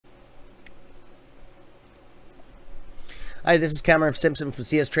Hi, this is Cameron Simpson from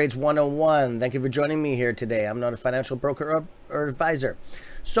CS Trades 101. Thank you for joining me here today. I'm not a financial broker or advisor.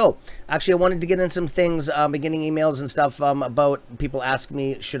 So, actually, I wanted to get in some things, getting emails and stuff about people asking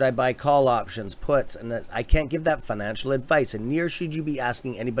me, should I buy call options, puts, and I can't give that financial advice, and neither should you be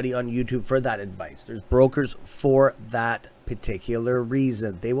asking anybody on YouTube for that advice. There's brokers for that particular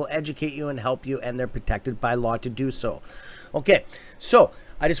reason. They will educate you and help you, and they're protected by law to do so. Okay, so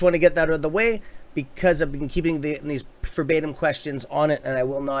I just want to get that out of the way, because I've been keeping these verbatim questions on it, and I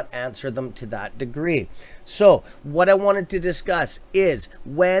will not answer them to that degree. So what I wanted to discuss is,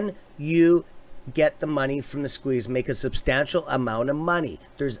 when you get the money from the squeeze, make a substantial amount of money.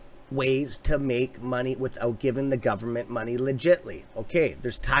 There's ways to make money without giving the government money legitly. Okay,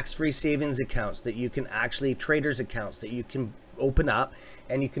 there's tax-free savings accounts that you can actually, traders accounts that you can open up,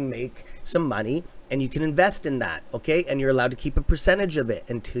 and you can make some money and you can invest in that. Okay, and you're allowed to keep a percentage of it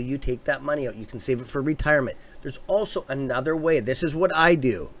until you take that money out. You can save it for retirement. There's also another way. This is what I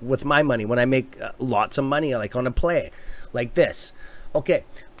do with my money when I make lots of money, like on a play like this. Okay,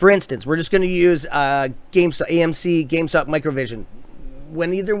 for instance, we're just going to use GameStop, AMC, GameStop, Microvision.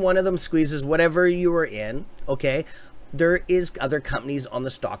 When either one of them squeezes, whatever you are in, okay, there is other companies on the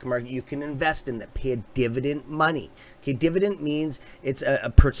stock market you can invest in that pay a dividend money. Okay, dividend means it's a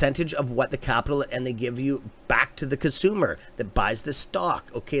percentage of what the capital, and they give you back to the consumer that buys the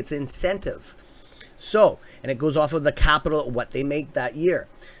stock. Okay, it's an incentive. So, and it goes off of the capital, what they make that year.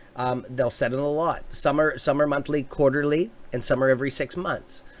 They'll set in a lot. Some are monthly, quarterly, and some are every 6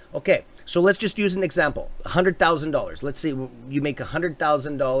 months. Okay, so let's just use an example. $100,000. Let's say you make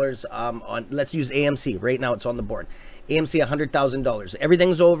 $100,000 on, let's use AMC. Right now it's on the board. AMC, $100,000.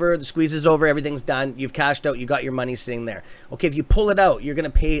 Everything's over, the squeeze is over, everything's done. You've cashed out, you got your money sitting there. Okay, if you pull it out, you're going to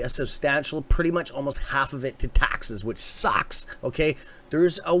pay a substantial, pretty much almost half of it to taxes, which sucks. Okay,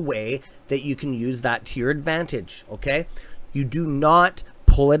 there's a way that you can use that to your advantage. Okay, you do not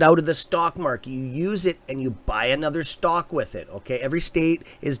pull it out of the stock market. You use it and you buy another stock with it. Okay, every state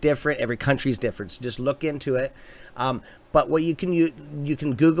is different, every country is different, so just look into it. But what you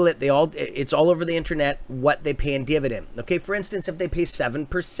can Google it. It's all over the internet what they pay in dividend. Okay, for instance, if they pay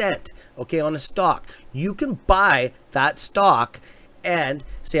 7%, okay, on a stock, you can buy that stock and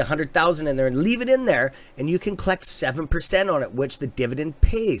say 100,000 in there and leave it in there, and you can collect 7% on it, which the dividend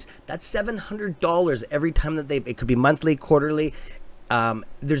pays. That's $700 every time that it could be monthly, quarterly.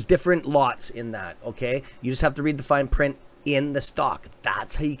 There's different lots in that. Okay, you just have to read the fine print in the stock.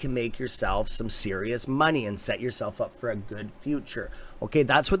 That's how you can make yourself some serious money and set yourself up for a good future. Okay,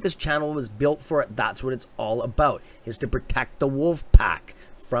 that's what this channel was built for. That's what it's all about, is to protect the wolf pack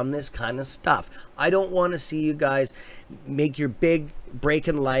from this kind of stuff. I don't want to see you guys make your big break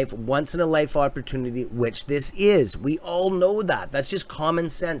in life, once in a life opportunity, which this is. We all know that. That's just common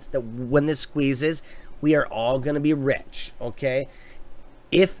sense, that when this squeezes, we are all going to be rich. Okay,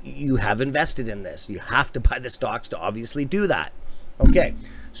 if you have invested in this, you have to buy the stocks to obviously do that. Okay,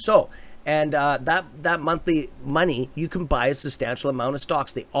 so, and that monthly money, you can buy a substantial amount of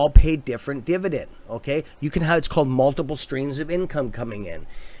stocks. They all pay different dividend. Okay, you can have, it's called multiple streams of income coming in.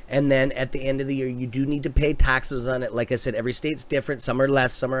 And then at the end of the year, you do need to pay taxes on it. Like I said, every state's different. Some are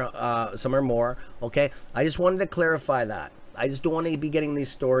less, some are more. Okay, I just wanted to clarify that. I just don't want to be getting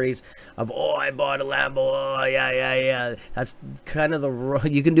these stories of, oh, I bought a Lambo, oh, yeah. That's kind of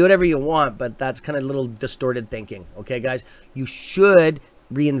you can do whatever you want, but that's kind of a little distorted thinking. Okay, guys, you should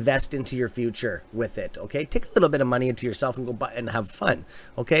reinvest into your future with it. Okay, take a little bit of money into yourself and go buy and have fun.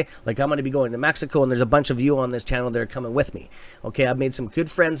 Okay, like I'm going to be going to Mexico, and there's a bunch of you on this channel that are coming with me. Okay, I've made some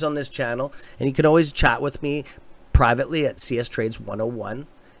good friends on this channel, and you can always chat with me privately at cstrades101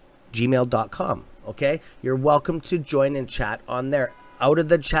 gmail.com. Okay, you're welcome to join and chat on there, out of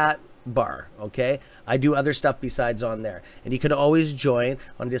the chat bar. Okay, I do other stuff besides on there, and you can always join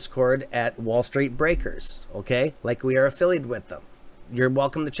on Discord at Wall Street Breakers. Okay, like we are affiliated with them. You're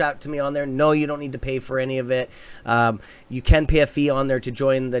welcome to chat to me on there. No, you don't need to pay for any of it. You can pay a fee on there to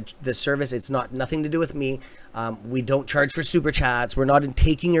join the service. It's nothing to do with me. We don't charge for super chats. We're not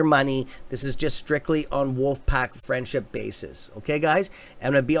taking your money. This is just strictly on Wolfpack friendship basis. Okay, guys?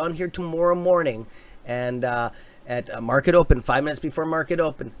 I'm going to be on here tomorrow morning, and at market open, 5 minutes before market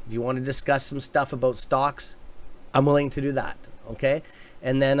open. If you want to discuss some stuff about stocks, I'm willing to do that. Okay?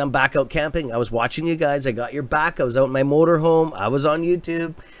 And then I'm back out camping. I was watching you guys. I got your back. I was out in my motorhome. I was on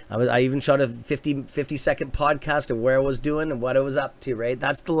YouTube. I even shot a 50-second podcast of where I was doing and what I was up to, right?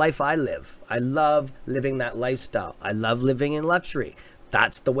 That's the life I live. I love living that lifestyle. I love living in luxury.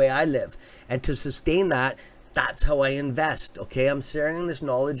 That's the way I live. And to sustain that, that's how I invest, okay? I'm sharing this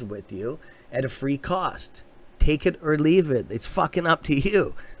knowledge with you at a free cost. Take it or leave it. It's fucking up to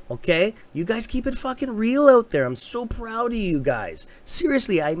you. Okay? You guys keep it fucking real out there. I'm so proud of you guys.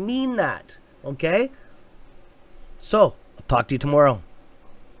 Seriously, I mean that. Okay? So, I'll talk to you tomorrow.